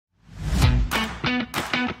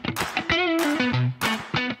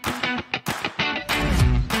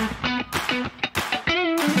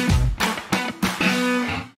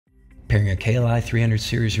KLI 300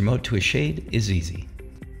 series remote to a shade is easy.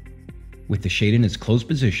 With the shade in its closed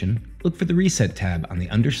position, look for the Reset tab on the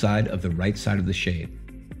underside of the right side of the shade.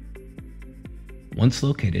 Once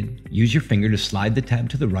located, use your finger to slide the tab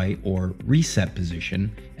to the right or Reset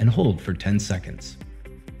position and hold for 10 seconds.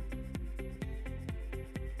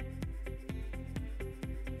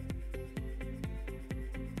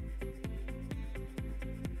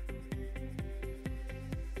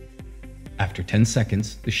 After 10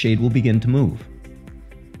 seconds, the shade will begin to move.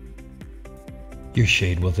 Your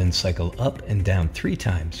shade will then cycle up and down 3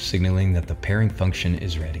 times, signaling that the pairing function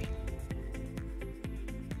is ready.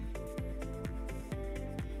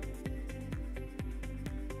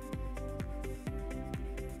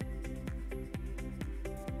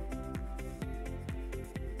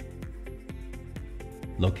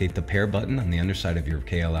 Locate the pair button on the underside of your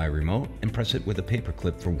KLI remote and press it with a paper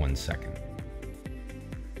clip for 1 second.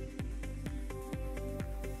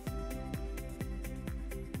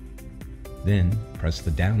 Then press the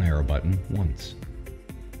down arrow button once.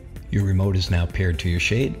 Your remote is now paired to your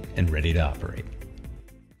shade and ready to operate.